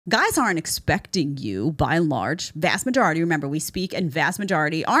Guys aren't expecting you, by and large, vast majority, remember we speak, and vast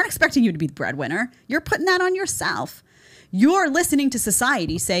majority aren't expecting you to be the breadwinner. You're putting that on yourself. You're listening to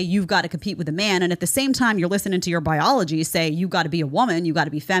society say you've got to compete with a man, and at the same time you're listening to your biology say you've got to be a woman, you got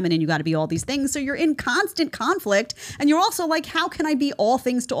to be feminine, you got to be all these things. So you're in constant conflict, and you're also like, how can I be all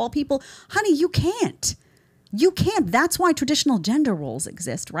things to all people? Honey, you can't. You can't. That's why traditional gender roles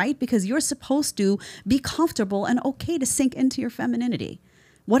exist, right? Because you're supposed to be comfortable and okay to sink into your femininity.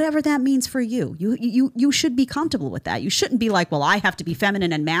 Whatever that means for you. You should be comfortable with that. You shouldn't be like, well, I have to be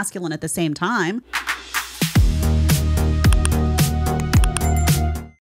feminine and masculine at the same time.